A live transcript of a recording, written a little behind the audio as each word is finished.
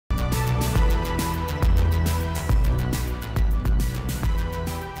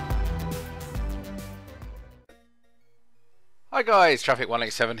Hi guys,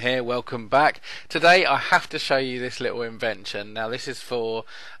 Traffic187 here, welcome back. Today I have to show you this little invention. Now this is for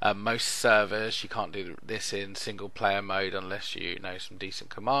most servers. You can't do this in single player mode unless you know some decent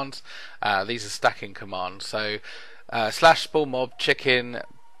commands. These are stacking commands. So slash spawn mob chicken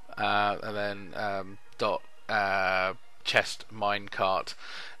and then dot chest minecart.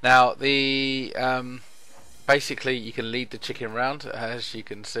 Now the basically you can lead the chicken around. As you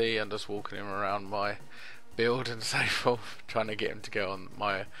can see, I'm just walking him around my build and so forth, trying to get him to go on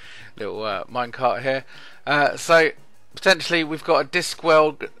my little minecart here. So potentially we've got a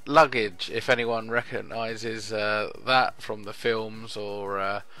Discworld luggage, if anyone recognises that from the films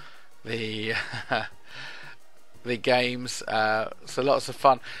or the the games. So lots of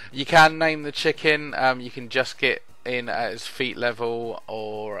fun. You can name the chicken. You can just get in at his feet level,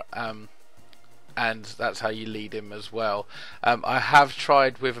 or and that's how you lead him as well. I have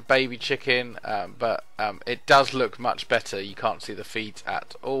tried with a baby chicken, but it does look much better. You can't see the feet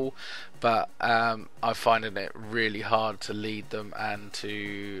at all, but I'm finding it really hard to lead them and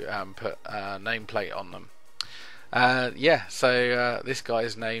to put a nameplate on them. Yeah, so this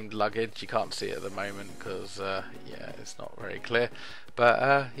guy's named luggage. You can't see it at the moment because yeah, it's not very clear,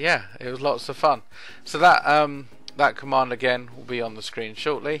 but yeah, it was lots of fun. So that that command again will be on the screen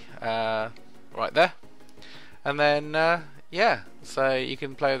shortly, right there. And then yeah, so you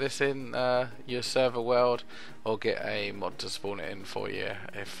can play this in your server world, or get a mod to spawn it in for you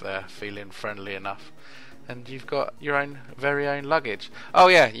if they're feeling friendly enough, and you've got your own very own luggage. Oh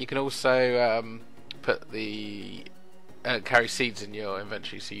yeah, you can also put the carry seeds in your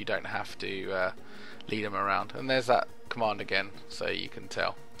inventory, so you don't have to lead them around. And there's that command again, so you can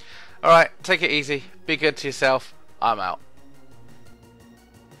tell. Alright, take it easy, be good to yourself. I'm out.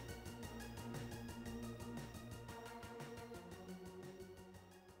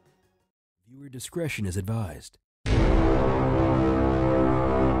 Viewer discretion is advised.